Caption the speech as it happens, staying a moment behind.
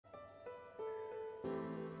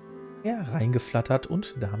hereingeflattert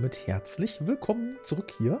und damit herzlich willkommen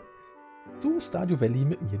zurück hier zu Stardew Valley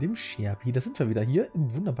mit mir, dem Scherbi. Da sind wir wieder hier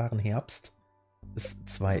im wunderbaren Herbst des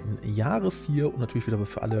zweiten Jahres hier und natürlich wieder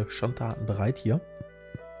für alle Schandtaten bereit hier.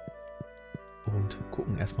 Und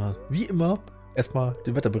gucken erstmal, wie immer,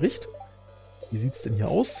 den Wetterbericht. Wie sieht es denn hier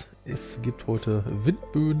aus? Es gibt heute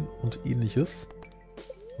Windböen und ähnliches.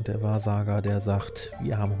 Und der Wahrsager, der sagt,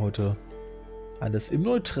 wir haben heute alles im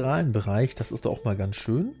neutralen Bereich. Das ist doch auch mal ganz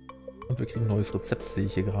schön. Und wir kriegen ein neues Rezept, sehe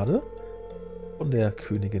ich hier gerade. Von der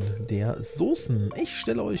Königin der Soßen. Ich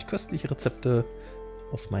stelle euch köstliche Rezepte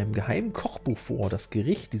aus meinem geheimen Kochbuch vor. Das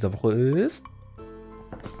Gericht dieser Woche ist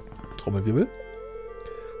Trommelwirbel.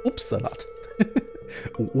 Obstsalat.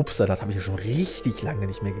 Oh, Obstsalat habe ich ja schon richtig lange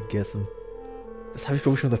nicht mehr gegessen. Das habe ich,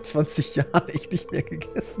 glaube ich, schon seit 20 Jahren echt nicht mehr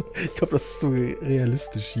gegessen. Ich glaube, das ist so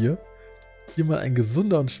realistisch hier. Hier mal ein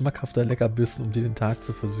gesunder und schmackhafter Leckerbissen, um dir den Tag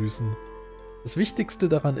zu versüßen. Das Wichtigste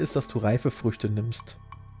daran ist, dass du reife Früchte nimmst.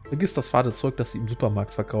 Vergiss das fade Zeug, das sie im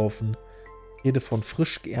Supermarkt verkaufen. Ich rede von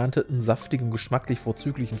frisch geernteten, saftigen, geschmacklich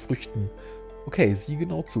vorzüglichen Früchten. Okay, sieh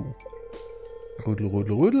genau zu. Rödel,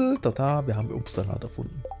 rödel, rödel, tata, wir haben Obstsalat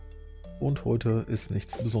erfunden. Und heute ist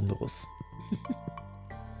nichts Besonderes.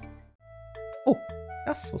 Oh,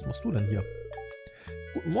 was machst du denn hier?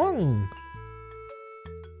 Guten Morgen.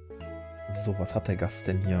 So, was hat der Gast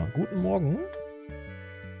denn hier? Guten Morgen.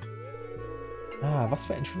 Ah, was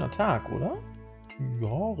für ein schöner Tag, oder?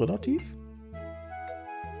 Ja, relativ.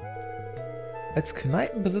 Als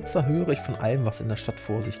Kneipenbesitzer höre ich von allem, was in der Stadt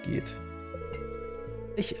vor sich geht.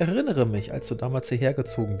 Ich erinnere mich, als du damals hierher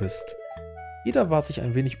gezogen bist. Jeder war sich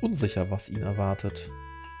ein wenig unsicher, was ihn erwartet.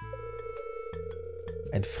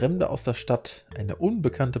 Ein Fremder aus der Stadt, eine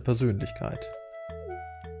unbekannte Persönlichkeit.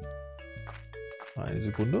 Eine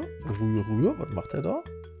Sekunde. Rühre. Was macht er da?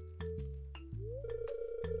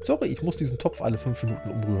 Sorry, ich muss diesen Topf alle 5 Minuten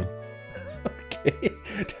umrühren. Okay.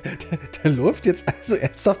 Der läuft jetzt also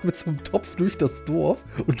ernsthaft mit so einem Topf durch das Dorf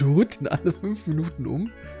und rührt ihn alle 5 Minuten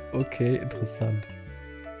um. Okay, interessant.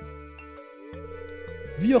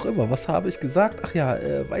 Wie auch immer, was habe ich gesagt? Ach ja,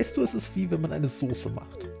 weißt du, es ist wie wenn man eine Soße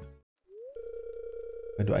macht.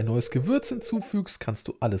 Wenn du ein neues Gewürz hinzufügst, kannst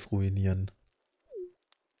du alles ruinieren.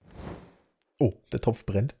 Oh, der Topf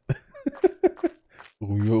brennt.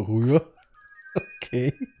 Rühre.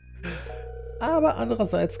 Okay. Aber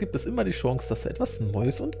andererseits gibt es immer die Chance, dass du etwas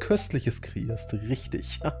Neues und Köstliches kreierst.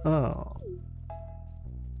 Richtig. Haha.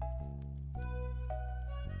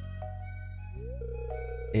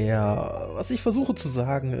 Ja, was ich versuche zu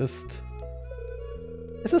sagen ist,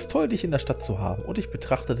 es ist toll, dich in der Stadt zu haben und ich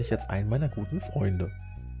betrachte dich als einen meiner guten Freunde.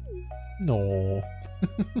 No.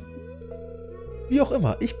 Wie auch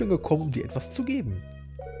immer, ich bin gekommen, um dir etwas zu geben.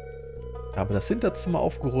 Ich habe das Hinterzimmer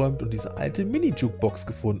aufgeräumt und diese alte Mini-Jukebox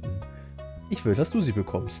gefunden. Ich will, dass du sie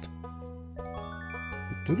bekommst.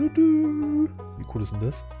 Wie cool ist denn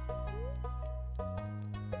das?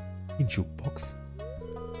 Die Jukebox.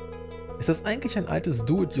 Ist das eigentlich ein altes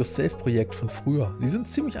Do-it-yourself-Projekt von früher? Sie sind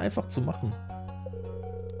ziemlich einfach zu machen.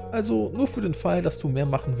 Also, nur für den Fall, dass du mehr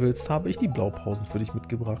machen willst, habe ich die Blaupausen für dich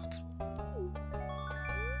mitgebracht.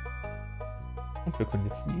 Und wir können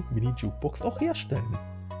jetzt die Mini-Jukebox auch herstellen.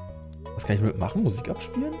 Was kann ich damit machen? Musik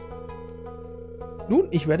abspielen? Nun,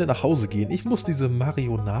 ich werde nach Hause gehen. Ich muss diese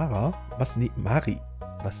Marionara... Was? Nee,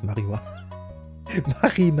 Was?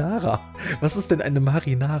 Marinara. Was ist denn eine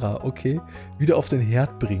Marinara? Okay. Wieder auf den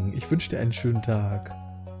Herd bringen. Ich wünsche dir einen schönen Tag.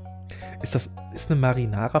 Ist eine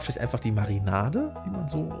Marinara vielleicht einfach die Marinade, die man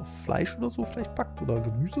so auf Fleisch oder so vielleicht packt? Oder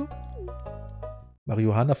Gemüse?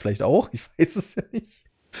 Marihuana vielleicht auch? Ich weiß es ja nicht.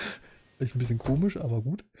 Vielleicht ein bisschen komisch, aber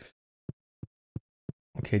gut.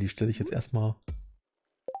 Okay, die stelle ich jetzt erstmal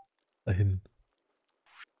dahin.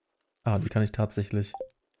 Ah, die kann ich tatsächlich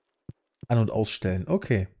an- und ausstellen.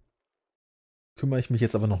 Okay. Kümmere ich mich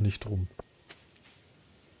jetzt aber noch nicht drum.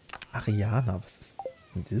 Ariana, was ist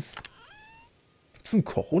denn das? Gibt es einen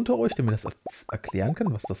Koch unter euch, der mir das erklären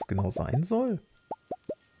kann, was das genau sein soll?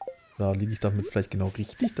 Da liege ich damit vielleicht genau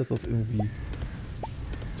richtig, dass das irgendwie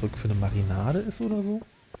Zeug für eine Marinade ist oder so?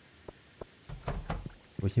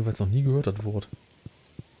 Habe ich jedenfalls noch nie gehört, das Wort.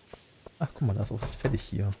 Ach, guck mal, da ist auch was fertig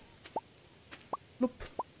hier. Blub,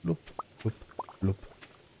 blub, blub, blub.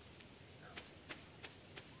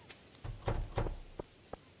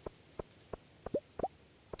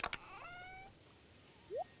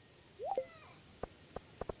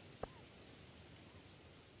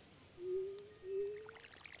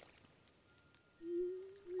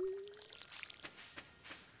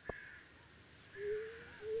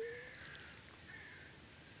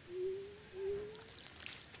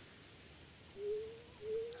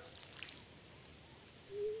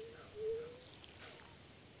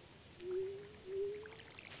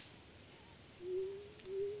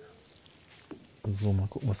 So, mal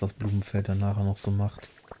gucken, was das Blumenfeld dann nachher noch so macht.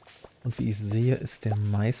 Und wie ich sehe, ist der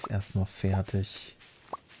Mais erstmal fertig.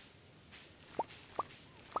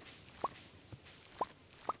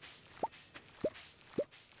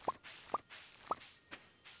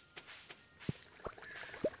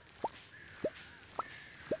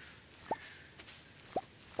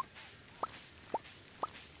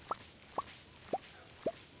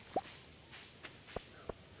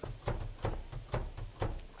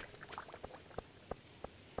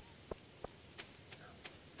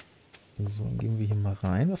 So, dann gehen wir hier mal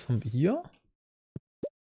rein. Was haben wir hier?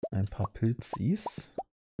 Ein paar Pilzis.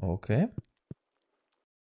 Okay.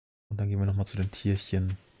 Und dann gehen wir nochmal zu den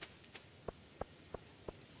Tierchen.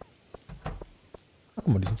 Ach, guck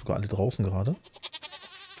mal, die sind sogar alle draußen gerade.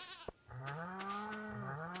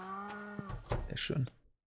 Sehr schön.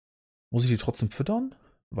 Muss ich die trotzdem füttern?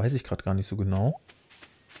 Weiß ich gerade gar nicht so genau.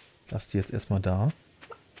 Lass die jetzt erstmal da.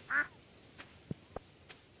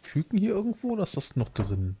 Küken hier irgendwo oder ist das noch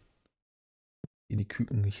drin? Gehen die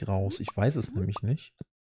Küken nicht raus? Ich weiß es nämlich nicht.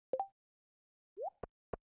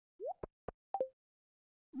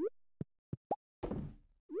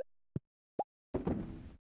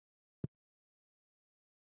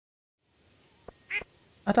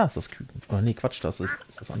 Ah, da ist das Küken. Oh nee, Quatsch, das ist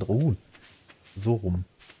das andere Huhn. So rum.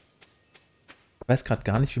 Ich weiß gerade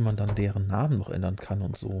gar nicht, wie man dann deren Namen noch ändern kann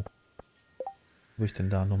und so. Wo ich denn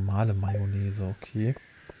da normale Mayonnaise? Okay.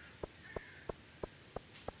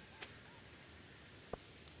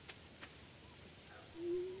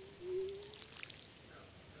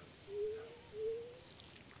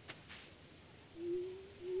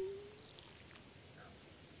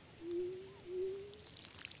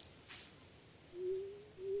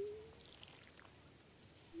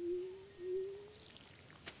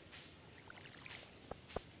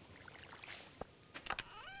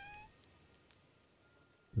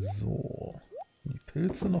 So, die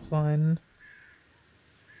Pilze noch rein.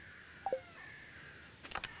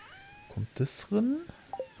 Kommt das drin?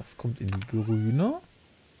 Das kommt in die grüne.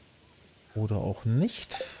 Oder auch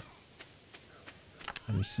nicht.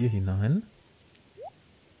 Nämlich hier hinein.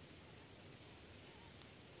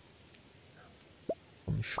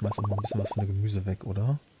 Komm, ich schmeiß auch mal ein bisschen was von der Gemüse weg,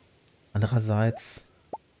 oder? Andererseits...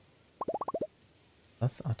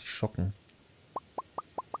 Das Artischocken.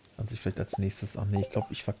 Kann sich vielleicht als nächstes... Ach nee, ich glaube,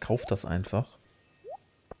 ich verkaufe das einfach.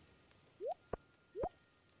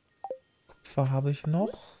 Kupfer habe ich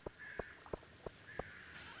noch.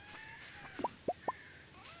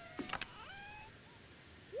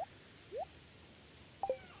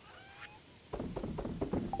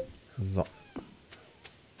 So.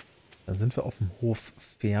 Dann sind wir auf dem Hof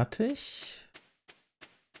fertig.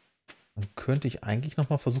 Dann könnte ich eigentlich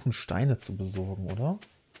nochmal versuchen, Steine zu besorgen, oder?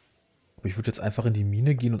 Aber ich würde jetzt einfach in die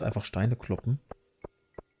Mine gehen und einfach Steine kloppen.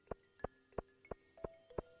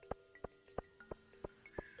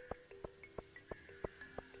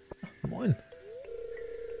 Ach, moin.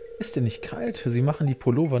 Ist denn nicht kalt? Sie machen die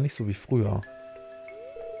Pullover nicht so wie früher.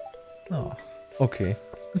 Ah, okay.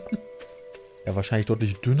 Ja, wahrscheinlich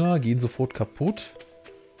deutlich dünner, gehen sofort kaputt.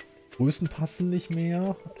 Größen passen nicht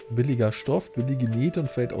mehr. Billiger Stoff, billige Nähte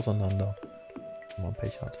und fällt auseinander. Wenn man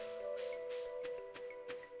Pech hat.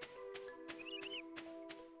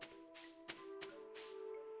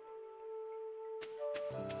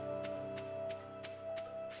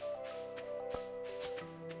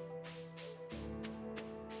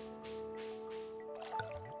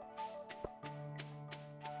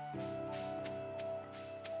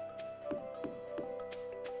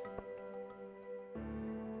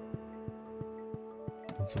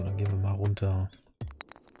 So, dann gehen wir mal runter.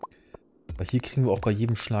 Weil hier kriegen wir auch bei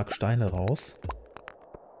jedem Schlag Steine raus.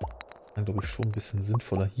 Dann glaube ich schon ein bisschen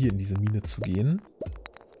sinnvoller, hier in diese Mine zu gehen.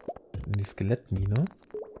 In die Skelettmine.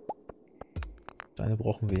 Steine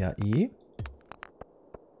brauchen wir ja eh.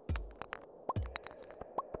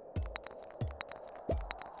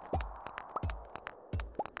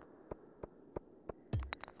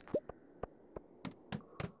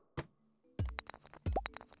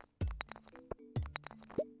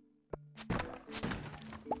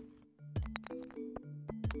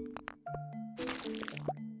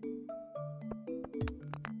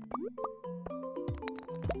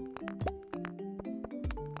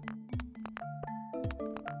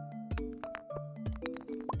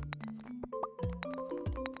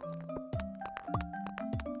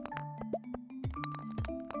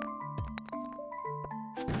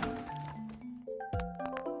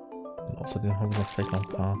 Außerdem haben wir noch vielleicht noch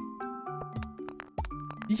ein paar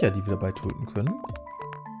Bücher, die wir dabei töten können.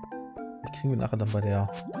 Die kriegen wir nachher dann bei der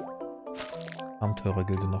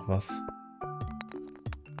Abenteurergilde noch was.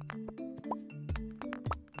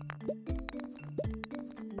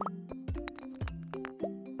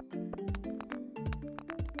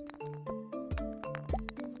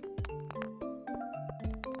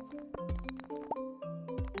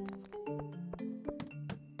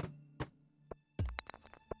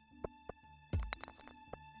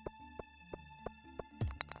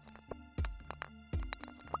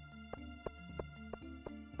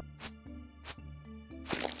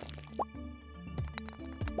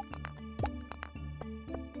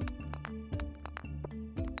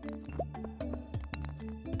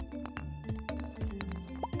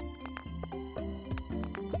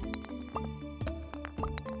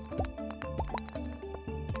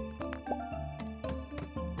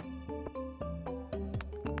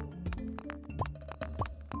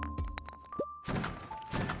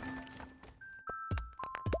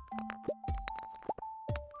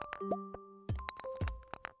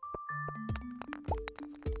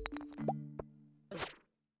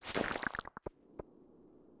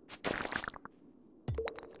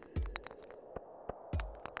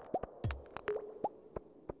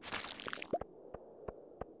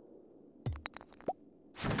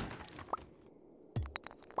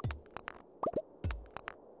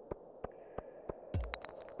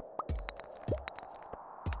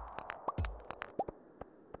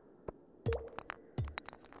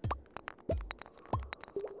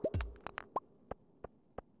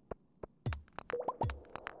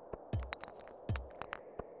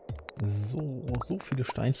 So viele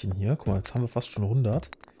Steinchen hier. Guck mal, jetzt haben wir fast schon 100.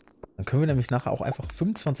 Dann können wir nämlich nachher auch einfach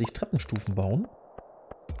 25 Treppenstufen bauen.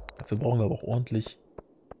 Dafür brauchen wir aber auch ordentlich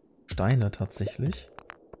Steine tatsächlich.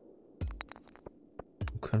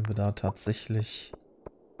 Dann können wir da tatsächlich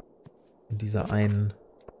in dieser einen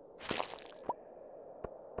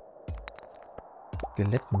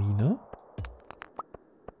Skelettmine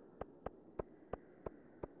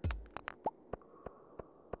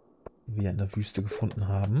die wir in der Wüste gefunden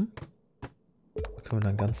haben. Da können wir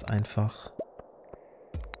dann ganz einfach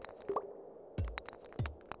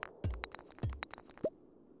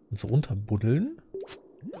uns runterbuddeln.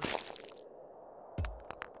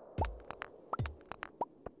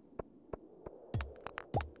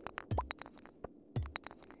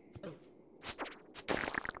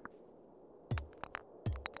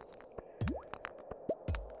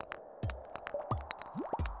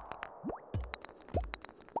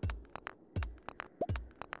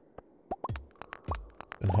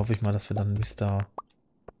 Dann hoffe ich mal, dass wir dann Mr.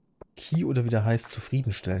 Key oder wie der heißt,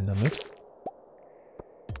 zufriedenstellen damit.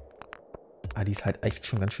 Ah, die ist halt echt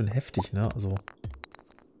schon ganz schön heftig, ne? Also,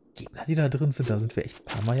 Gegner, die da drin sind, da sind wir echt ein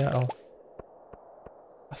paar Mal ja auch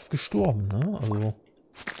fast gestorben, ne? Also,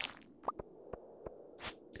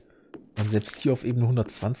 selbst hier auf Ebene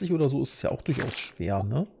 120 oder so ist es ja auch durchaus schwer,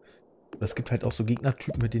 ne? Und es gibt halt auch so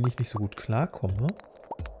Gegnertypen, mit denen ich nicht so gut klarkomme.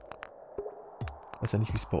 Ich weiß ja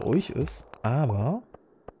nicht, wie es bei euch ist, aber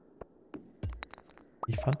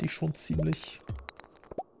ich fand die schon ziemlich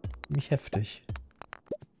heftig.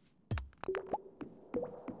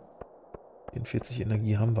 44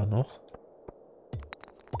 Energie haben wir noch.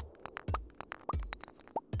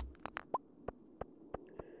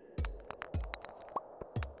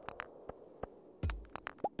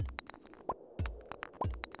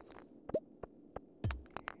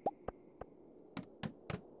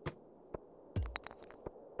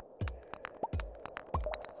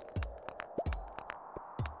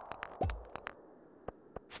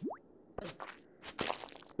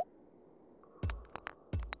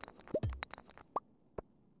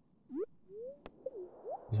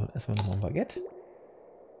 So, erstmal nochmal ein Baguette.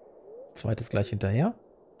 Zweites gleich hinterher.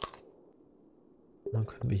 Und dann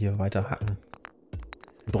können wir hier weiter hacken.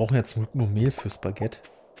 Wir brauchen jetzt nur Mehl fürs Baguette.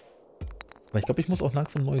 Aber ich glaube, ich muss auch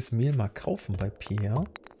langsam neues Mehl mal kaufen bei Pierre.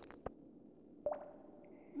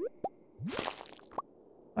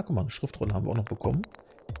 Ah, guck mal, eine Schriftrolle haben wir auch noch bekommen.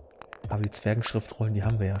 Aber die Zwergenschriftrollen, die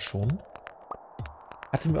haben wir ja schon.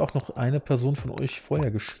 Hatten wir auch noch eine Person von euch vorher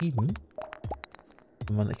geschrieben.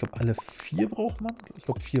 Ich glaube, alle 4 braucht man. Ich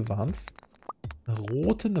glaube, 4 waren es. Eine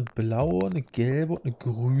rote, eine blaue, eine gelbe und eine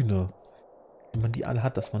grüne. Wenn man die alle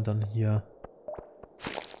hat, dass man dann hier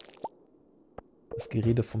das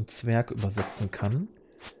Gerede vom Zwerg übersetzen kann.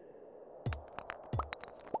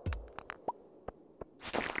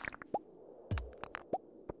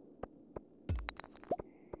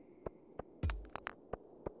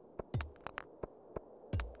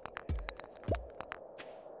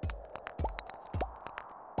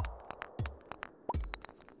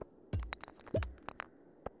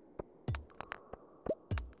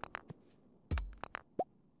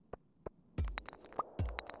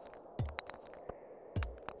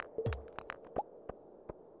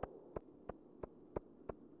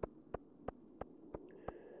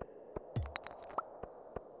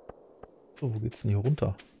 So, wo geht's denn hier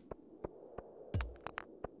runter?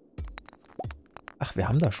 Ach, wir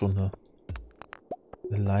haben da schon eine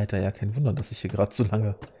Leiter. Ja, kein Wunder, dass ich hier gerade so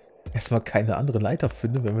lange erstmal keine andere Leiter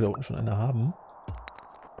finde, wenn wir da unten schon eine haben.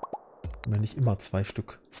 Haben wir nicht immer 2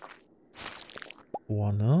 Stück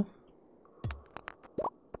vorne.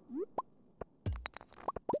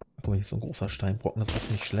 Guck mal, hier ist so ein großer Steinbrocken, das ist auch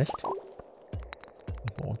nicht schlecht.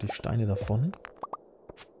 Ich brauche ordentlich Steine davon.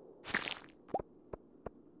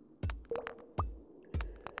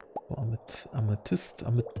 Amethyst.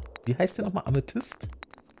 Wie heißt der nochmal? Amethyst?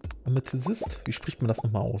 Amethysist? Wie spricht man das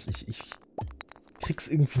nochmal aus? Ich krieg's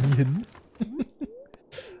irgendwie nie hin.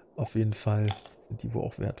 Auf jeden Fall sind die wohl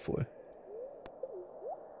auch wertvoll.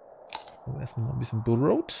 So, erstmal mal ein bisschen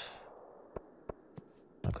Brot.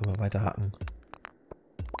 Dann Können wir weiter hacken.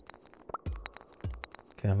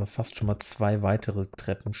 Okay, dann haben wir fast schon mal 2 weitere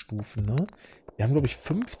Treppenstufen, ne? Wir haben, glaube ich,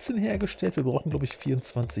 15 hergestellt. Wir brauchen, glaube ich,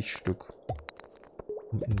 24 Stück,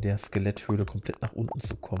 um in der Skeletthöhle komplett nach unten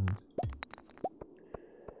zu kommen.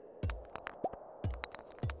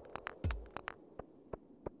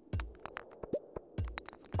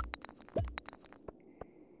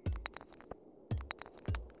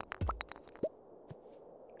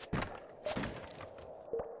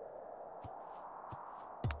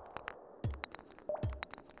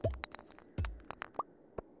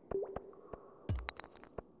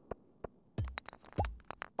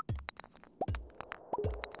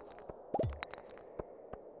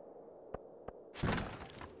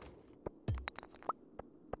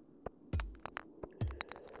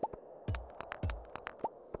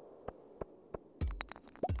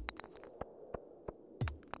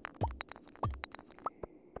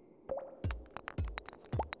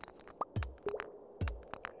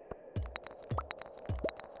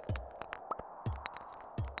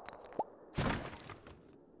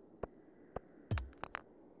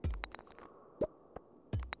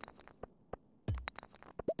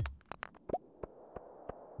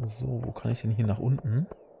 So, wo kann ich denn hier nach unten?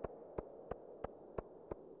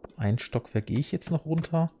 Ein Stockwerk gehe ich jetzt noch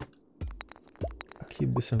runter. Pack hier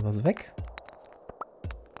ein bisschen was weg.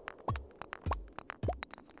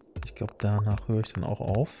 Ich glaube, danach höre ich dann auch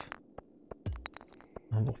auf.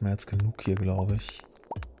 Wir haben auch mehr als genug hier, glaube ich.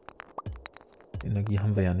 Die Energie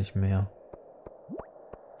haben wir ja nicht mehr.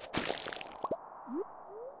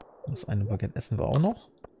 Das eine Baguette essen wir auch noch.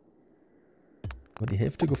 Aber die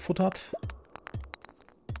Hälfte gefuttert.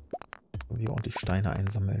 Wir ordentlich Steine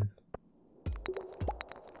einsammeln.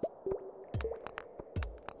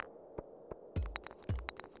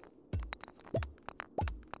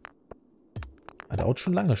 Dauert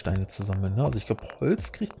schon lange, Steine zu sammeln, ne? Also ich glaube,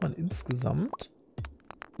 Holz kriegt man insgesamt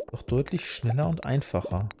doch deutlich schneller und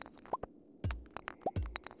einfacher.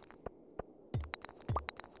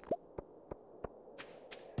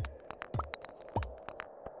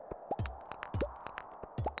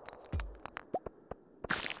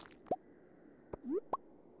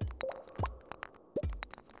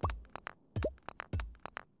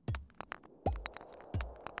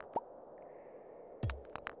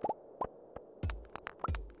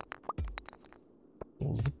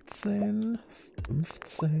 So, 17,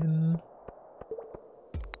 15.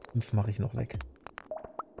 5 mache ich noch weg.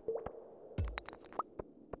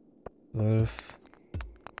 12,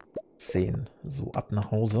 10. So, ab nach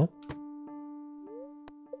Hause.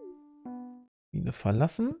 Mine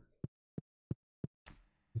verlassen.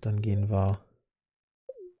 Und dann gehen wir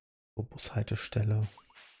zur Bushaltestelle.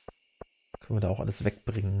 Können wir da auch alles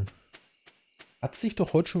wegbringen. Hat sich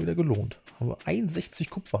doch heute schon wieder gelohnt. Haben wir 61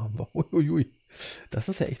 Kupfer haben wir. Uiuiui. Das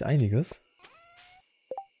ist ja echt einiges.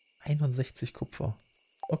 61 Kupfer.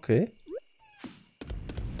 Okay.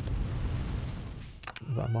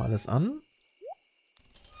 Nehmen wir mal alles an.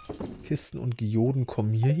 Kisten und Geoden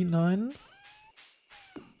kommen hier hinein.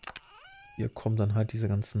 Hier kommen dann halt diese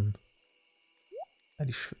ganzen... Ja,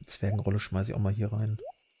 die Zwergenrolle schmeiße ich auch mal hier rein.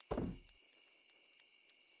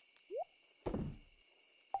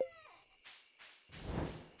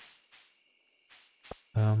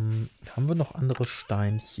 Haben wir noch andere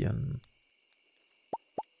Steinchen?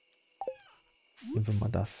 Nehmen wir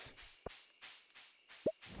mal das.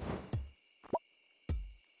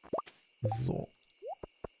 So.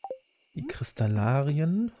 Die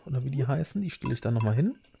Kristallarien, oder wie die heißen, die stelle ich dann nochmal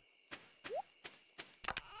hin.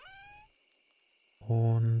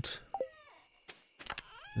 Und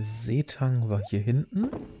Seetang war hier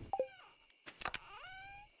hinten.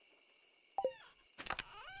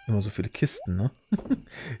 Immer so viele Kisten, ne?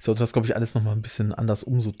 Ich sollte das, glaube ich, alles nochmal ein bisschen anders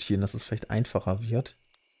umsortieren, dass es vielleicht einfacher wird.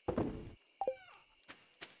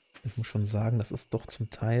 Ich muss schon sagen, das ist doch zum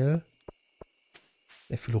Teil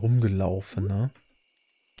sehr viel rumgelaufen, ne?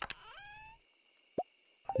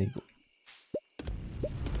 Nee,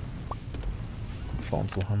 Kupfer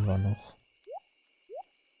und so haben wir noch.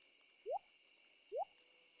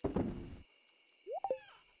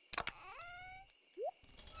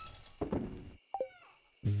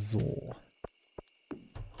 So.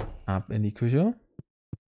 Ab in die Küche.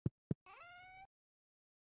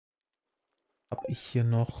 Habe ich hier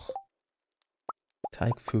noch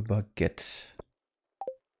Teig für Baguette.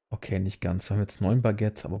 Okay, nicht ganz. Wir haben jetzt 9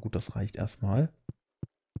 Baguettes, aber gut, das reicht erstmal.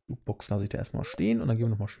 Die Box lasse ich da erstmal stehen und dann gehen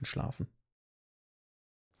wir nochmal schön schlafen.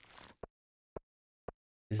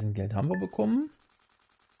 Ein bisschen Geld haben wir bekommen.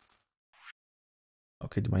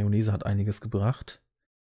 Okay, die Mayonnaise hat einiges gebracht.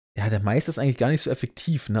 Ja, der Mais ist eigentlich gar nicht so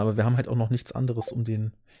effektiv, ne? Aber wir haben halt auch noch nichts anderes, um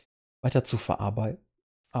den weiter zu verarbeiten.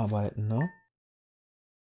 arbeiten, ne?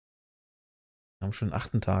 Wir haben schon den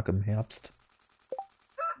 8. Tag im Herbst.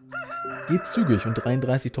 Geht zügig und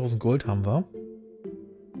 33.000 Gold haben wir.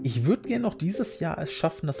 Ich würde gerne noch dieses Jahr es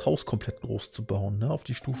schaffen, das Haus komplett groß zu bauen, ne? Auf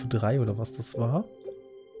die Stufe 3 oder was das war.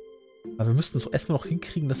 Aber wir müssten es doch erstmal noch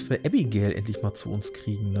hinkriegen, dass wir Abigail endlich mal zu uns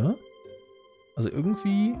kriegen, ne? Also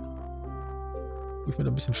irgendwie tue ich mir da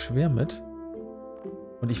ein bisschen schwer mit.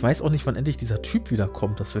 Und ich weiß auch nicht, wann endlich dieser Typ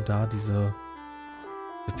wiederkommt, dass wir da diese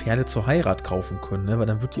Perle zur Heirat kaufen können, ne? Weil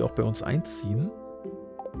dann wird die auch bei uns einziehen.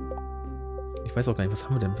 Ich weiß auch gar nicht, was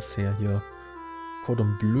haben wir denn bisher hier?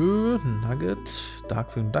 Cordon Bleu, Nugget,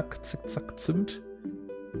 Darkwing Duck, Zickzack, Zimt,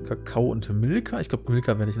 Kakao und Milka. Ich glaube,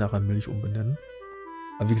 Milka werde ich nachher in Milch umbenennen.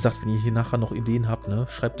 Aber wie gesagt, wenn ihr hier nachher noch Ideen habt, ne,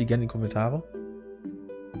 schreibt die gerne in die Kommentare.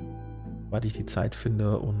 Weil ich die Zeit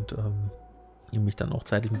finde und ihr mich dann auch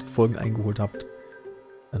zeitlich mit den Folgen eingeholt habt,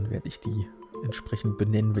 dann werde ich die entsprechend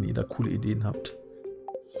benennen, wenn ihr da coole Ideen habt.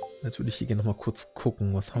 Jetzt würde ich hier gerne nochmal kurz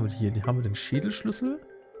gucken. Was haben wir hier? Haben wir den Schädelschlüssel?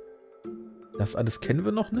 Das alles kennen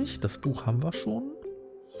wir noch nicht. Das Buch haben wir schon.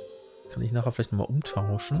 Kann ich nachher vielleicht nochmal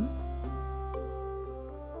umtauschen.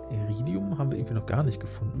 Iridium haben wir irgendwie noch gar nicht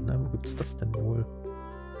gefunden. Ne? Wo gibt es das denn wohl?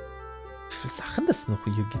 Wie viele Sachen es noch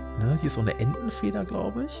hier gibt, ne? Hier ist so eine Entenfeder,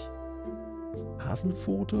 glaube ich.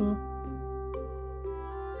 Hasenpfote.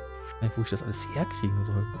 Wo ich das alles herkriegen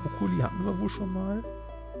soll. Brokkoli hatten wir wohl schon mal.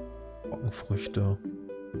 Trockenfrüchte.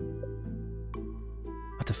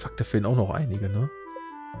 Artefakte fehlen auch noch einige, ne?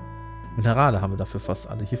 Minerale haben wir dafür fast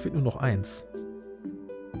alle. Hier fehlt nur noch eins.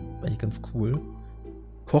 Eigentlich ganz cool.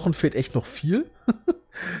 Kochen fehlt echt noch viel.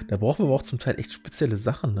 Da brauchen wir aber auch zum Teil echt spezielle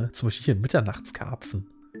Sachen, ne? Zum Beispiel hier einen Mitternachtskarpfen.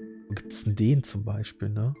 Wo gibt es denn den zum Beispiel,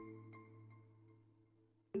 ne?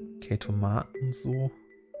 Okay, Tomaten und so.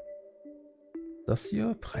 Das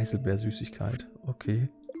hier? Preiselbeersüßigkeit. Okay.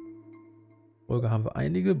 Folge haben wir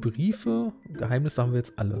einige. Briefe. Geheimnisse haben wir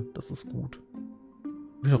jetzt alle. Das ist gut.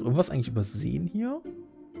 Habe ich noch irgendwas eigentlich übersehen hier?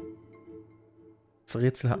 Das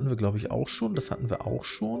Rätsel hatten wir, glaube ich, auch schon. Das hatten wir auch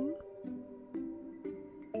schon.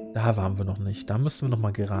 Da waren wir noch nicht. Da müssen wir noch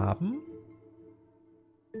mal graben.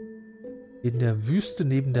 In der Wüste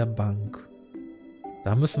neben der Bank.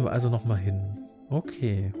 Da müssen wir also noch mal hin.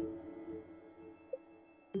 Okay.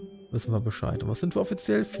 Wissen wir Bescheid. Und was sind wir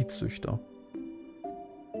offiziell? Viehzüchter.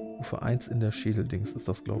 Stufe 1 in der Schädeldings ist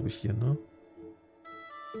das, glaube ich, hier, ne?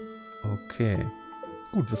 Okay.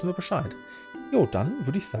 Gut, wissen wir Bescheid. Jo, dann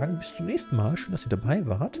würde ich sagen, bis zum nächsten Mal. Schön, dass ihr dabei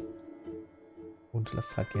wart. Und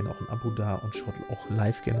lasst halt gerne auch ein Abo da und schaut auch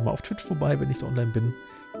live gerne mal auf Twitch vorbei, wenn ich da online bin.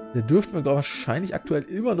 Da dürften wir wahrscheinlich aktuell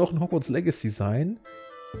immer noch in Hogwarts Legacy sein.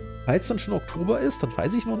 Falls dann schon Oktober ist, dann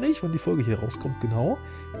weiß ich noch nicht, wann die Folge hier rauskommt, genau.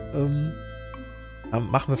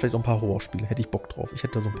 Machen wir vielleicht auch ein paar Horrorspiele. Hätte ich Bock drauf. Ich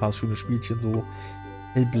hätte da so ein paar schöne Spielchen, so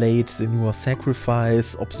Hellblade, Senua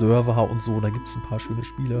Sacrifice, Observer und so. Da gibt es ein paar schöne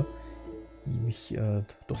Spiele, die mich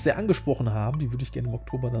doch sehr angesprochen haben. Die würde ich gerne im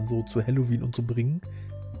Oktober dann so zu Halloween und so bringen.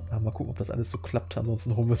 Mal gucken, ob das alles so klappt.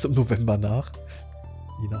 Ansonsten holen wir es im November nach.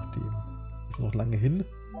 Je nachdem. Ist noch lange hin,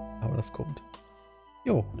 aber das kommt.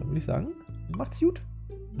 Jo, dann würde ich sagen, macht's gut.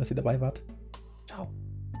 Schön, dass ihr dabei wart. Ciao.